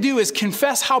you have to do is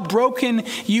confess how broken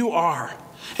you are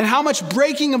and how much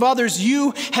breaking of others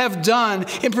you have done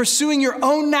in pursuing your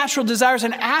own natural desires,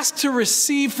 and ask to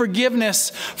receive forgiveness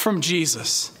from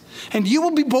Jesus. And you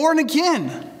will be born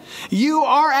again. You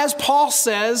are, as Paul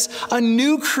says, a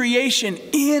new creation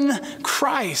in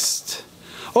Christ.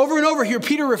 Over and over here,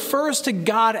 Peter refers to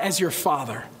God as your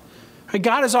Father.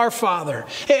 God is our Father.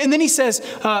 And then he says,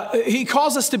 he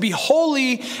calls us to be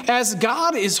holy as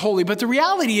God is holy. But the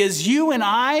reality is, you and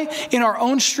I, in our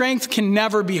own strength, can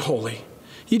never be holy.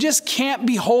 You just can't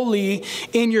be holy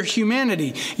in your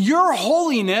humanity. Your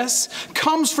holiness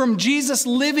comes from Jesus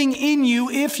living in you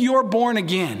if you're born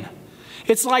again.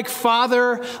 It's like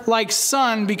Father, like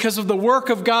Son, because of the work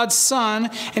of God's Son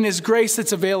and his grace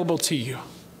that's available to you.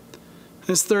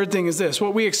 This third thing is this.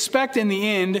 What we expect in the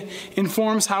end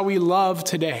informs how we love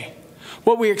today.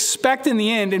 What we expect in the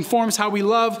end informs how we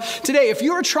love today. If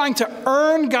you are trying to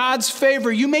earn God's favor,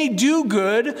 you may do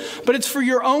good, but it's for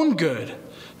your own good,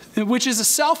 which is a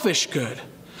selfish good.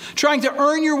 Trying to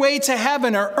earn your way to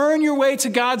heaven or earn your way to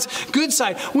God's good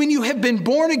side. When you have been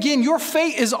born again, your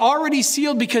fate is already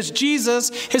sealed because Jesus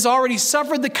has already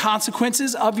suffered the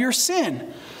consequences of your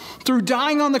sin through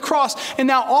dying on the cross. And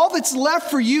now all that's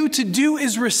left for you to do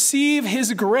is receive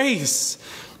his grace.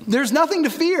 There's nothing to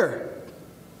fear.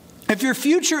 If your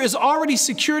future is already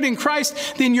secured in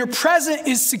Christ, then your present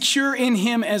is secure in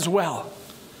him as well.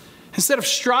 Instead of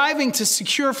striving to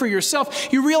secure for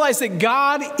yourself, you realize that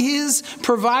God is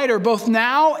provider both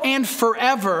now and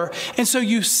forever. And so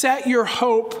you set your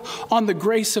hope on the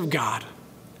grace of God.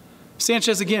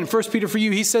 Sanchez again, 1 Peter for you,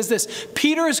 he says this,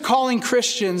 Peter is calling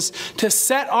Christians to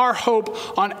set our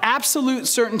hope on absolute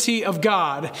certainty of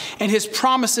God and his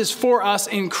promises for us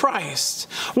in Christ.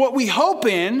 What we hope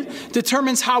in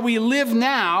determines how we live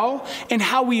now, and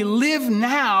how we live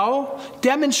now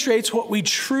demonstrates what we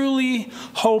truly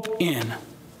hope in.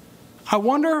 I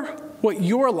wonder what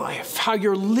your life, how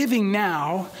you're living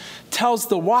now, tells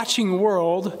the watching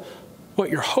world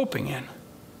what you're hoping in.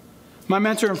 My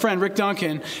mentor and friend, Rick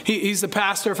Duncan, he's the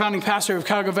pastor, founding pastor of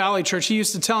Cuyahoga Valley Church. He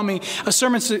used to tell me a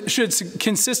sermon should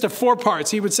consist of 4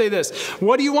 parts. He would say this: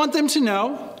 what do you want them to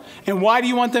know? And why do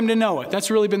you want them to know it?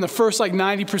 That's really been the first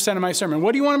 90% of my sermon.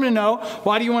 What do you want them to know?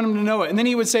 Why do you want them to know it? And then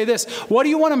he would say this: what do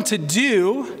you want them to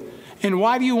do? And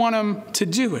why do you want them to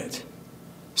do it?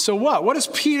 So what? What does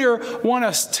Peter want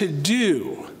us to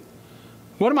do?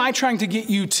 What am I trying to get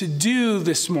you to do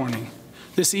this morning?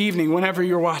 This evening, whenever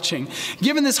you're watching.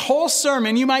 Given this whole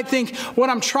sermon, you might think, what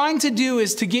I'm trying to do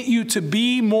is to get you to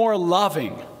be more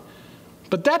loving.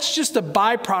 But that's just a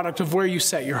byproduct of where you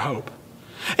set your hope.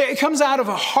 It comes out of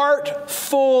a heart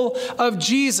full of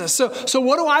Jesus. So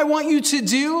what do I want you to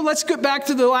do? Let's get back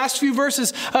to the last few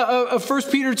verses of 1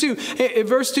 Peter 2. In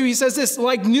verse 2, he says this,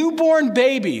 like newborn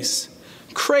babies,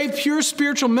 crave pure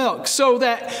spiritual milk so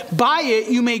that by it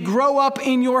you may grow up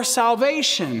in your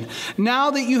salvation.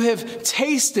 Now that you have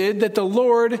tasted that the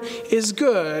Lord is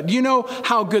good. You know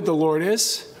how good the Lord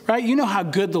is. Right? You know how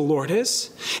good the Lord is.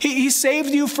 He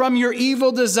saved you from your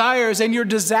evil desires and your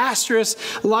disastrous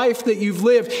life that you've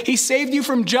lived. He saved you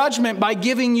from judgment by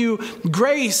giving you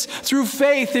grace through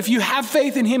faith. If you have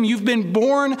faith in him, you've been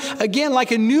born again.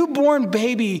 Like a newborn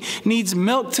baby needs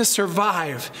milk to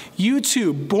survive. You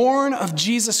too, born of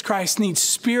Jesus Christ, need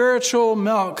spiritual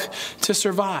milk to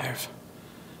survive.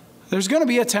 There's going to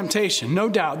be a temptation, no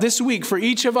doubt. This week, for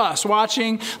each of us,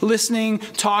 watching, listening,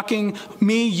 talking,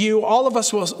 me, you, all of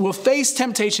us will face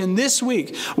temptation this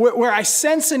week where I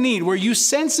sense a need, where you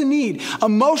sense a need,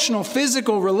 emotional,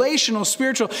 physical, relational,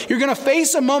 spiritual. You're going to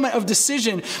face a moment of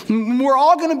decision. We're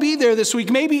all going to be there this week,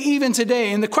 maybe even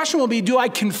today. And the question will be, do I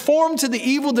conform to the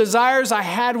evil desires I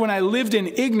had when I lived in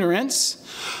ignorance?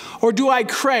 Or do I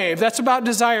crave, that's about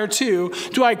desire too,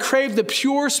 do I crave the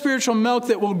pure spiritual milk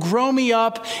that will grow me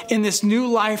up in this new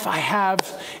life I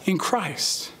have in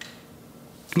Christ?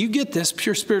 You get this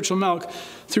pure spiritual milk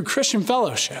through Christian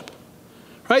fellowship,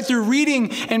 right? Through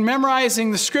reading and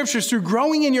memorizing the scriptures, through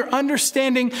growing in your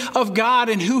understanding of God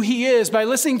and who he is, by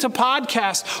listening to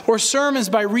podcasts or sermons,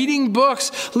 by reading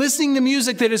books, listening to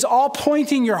music that is all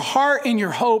pointing your heart and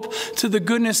your hope to the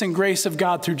goodness and grace of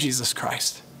God through Jesus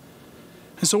Christ.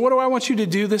 And so what do I want you to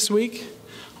do this week?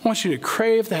 I want you to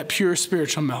crave that pure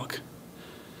spiritual milk.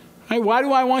 Right? Why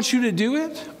do I want you to do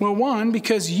it? Well, one,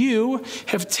 because you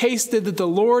have tasted that the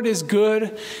Lord is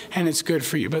good and it's good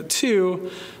for you. But two,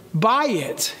 by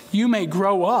it, you may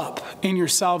grow up in your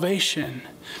salvation.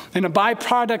 And a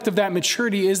byproduct of that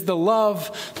maturity is the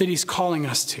love that he's calling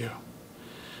us to.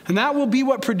 And that will be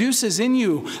what produces in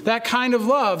you that kind of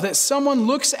love, that someone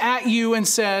looks at you and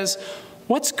says,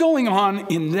 what's going on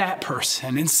in that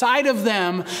person, inside of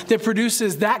them, that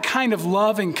produces that kind of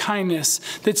love and kindness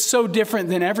that's so different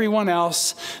than everyone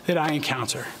else that I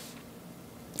encounter?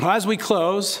 Well, as we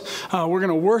close, we're going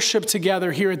to worship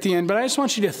together here at the end, but I just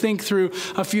want you to think through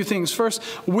a few things. First,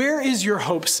 where is your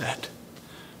hope set?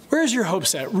 Where is your hope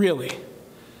set, really?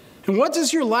 And what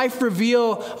does your life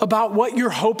reveal about what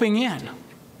you're hoping in?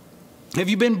 Have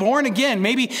you been born again?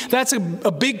 Maybe that's a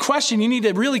big question you need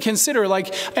to really consider.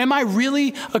 Like, am I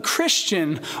really a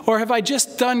Christian? Or have I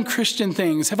just done Christian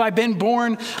things? Have I been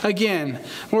born again?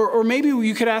 Or maybe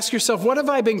you could ask yourself, what have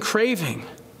I been craving?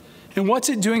 And what's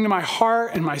it doing to my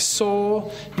heart and my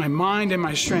soul, my mind and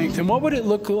my strength? And what would it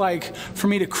look like for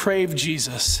me to crave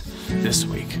Jesus this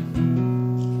week?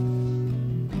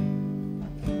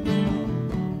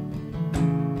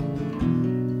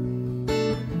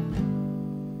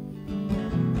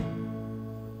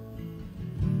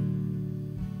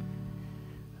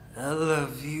 I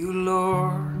love you,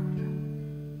 Lord.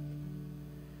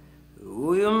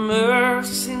 Your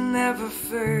mercy never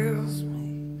fails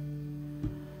me.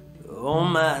 All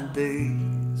my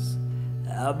days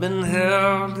I've been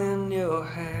held in your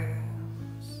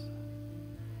hands.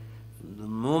 From the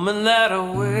moment that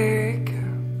I wake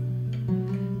up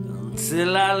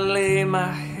until I lay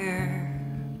my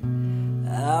head,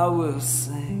 I will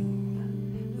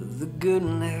sing of the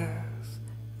goodness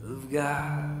of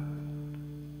God.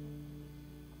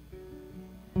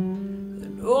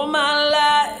 And all my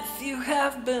life you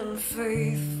have been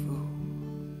faithful.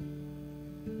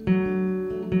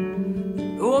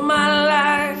 And all my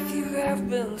life you have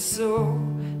been so,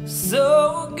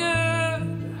 so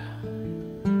good.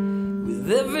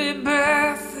 With every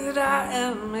breath that I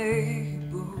am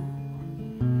able,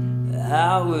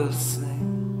 I will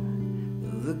sing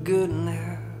of the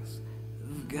goodness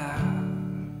of God.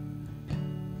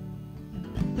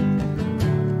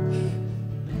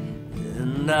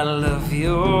 And I love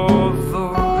your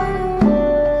voice.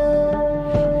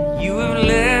 You have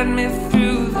led me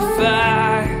through the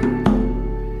fire.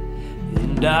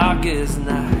 In darkest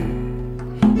night,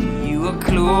 you are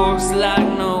close like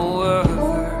no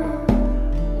other.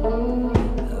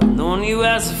 I've known you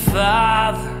as a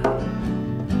father,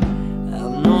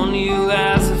 I've known you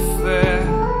as a friend,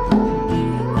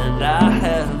 and I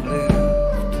have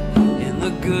lived in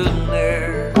the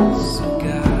goodness of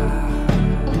God.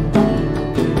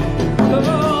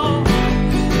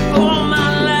 All my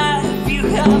life you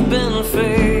have been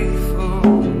faithful.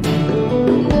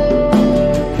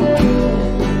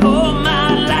 All my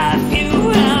life you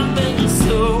have been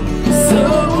so, so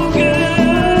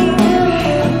good.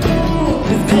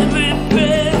 With every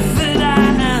breath that I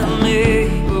am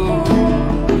able,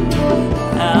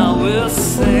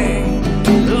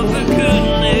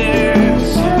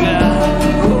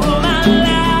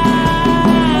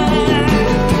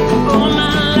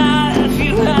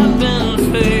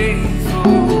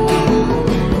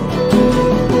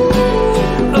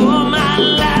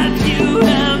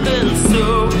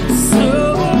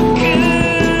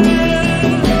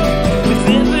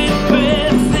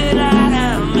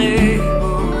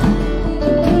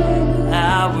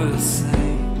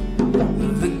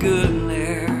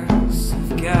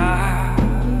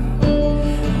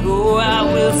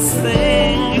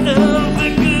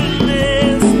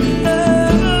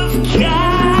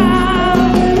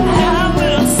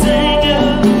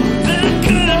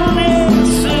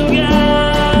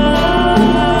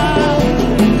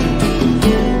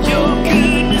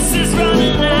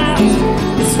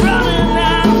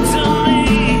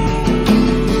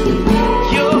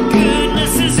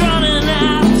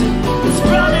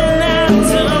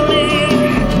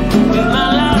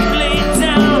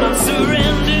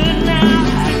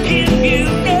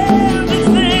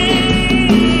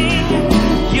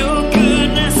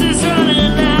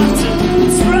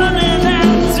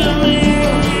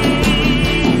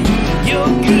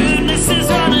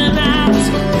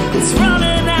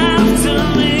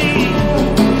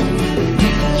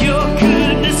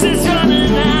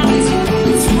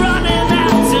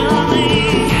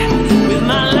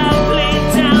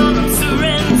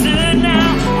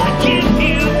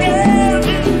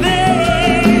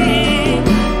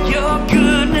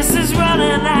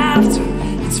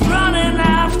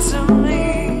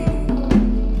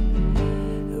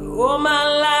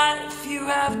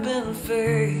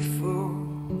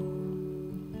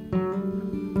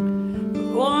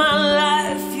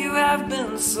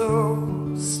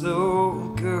 so,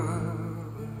 so good.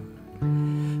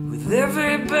 With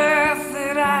every breath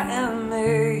that I am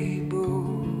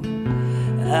able,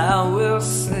 I will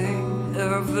sing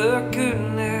of the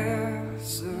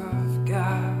goodness of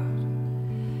God.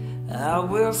 I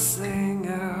will sing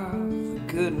of the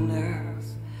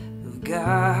goodness of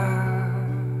God.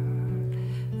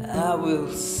 I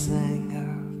will sing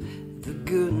of the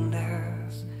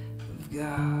goodness of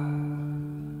God.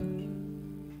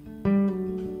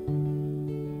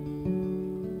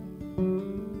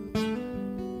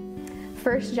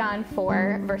 1 John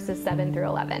 4, verses 7 through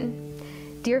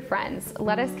 11. Dear friends,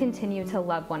 let us continue to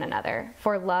love one another,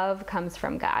 for love comes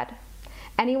from God.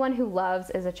 Anyone who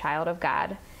loves is a child of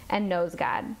God and knows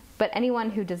God, but anyone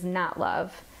who does not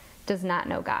love does not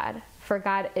know God, for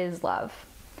God is love.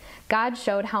 God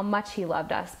showed how much he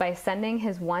loved us by sending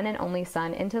his one and only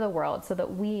Son into the world so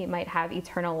that we might have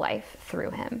eternal life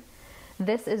through him.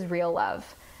 This is real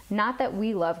love, not that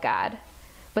we love God,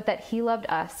 but that he loved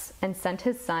us and sent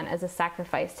his Son as a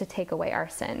sacrifice to take away our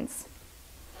sins.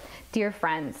 Dear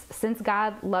friends, since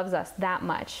God loves us that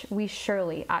much, we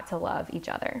surely ought to love each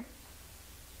other.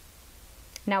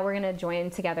 Now we're going to join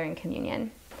together in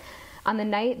communion. On the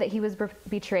night that he was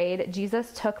betrayed,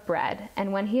 Jesus took bread,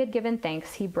 and when he had given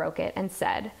thanks, he broke it and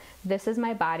said, "This is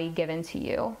my body given to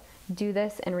you. Do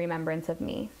this in remembrance of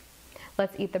me."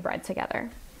 Let's eat the bread together.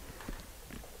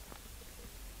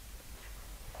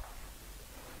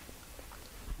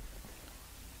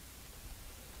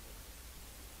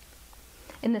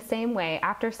 In the same way,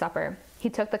 after supper, he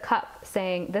took the cup,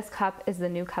 saying, "This cup is the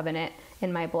new covenant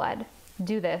in my blood.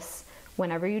 Do this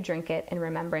whenever you drink it in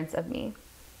remembrance of me."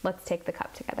 Let's take the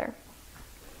cup together.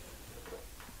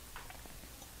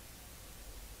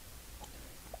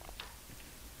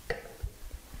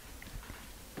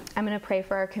 I'm going to pray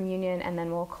for our communion, and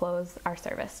then we'll close our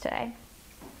service today.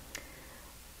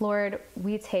 Lord,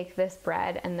 we take this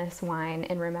bread and this wine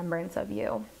in remembrance of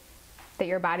you, that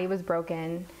your body was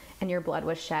broken and your blood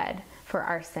was shed for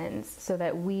our sins so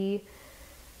that we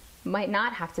might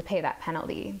not have to pay that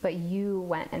penalty, but you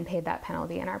went and paid that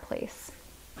penalty in our place,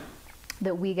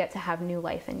 that we get to have new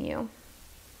life in you.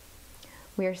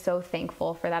 We are so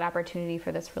thankful for that opportunity,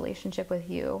 for this relationship with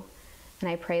you, and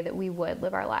I pray that we would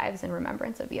live our lives in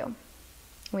remembrance of you.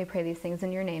 We pray these things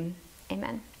in your name.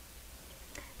 Amen.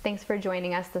 Thanks for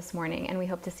joining us this morning, and we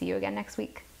hope to see you again next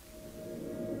week.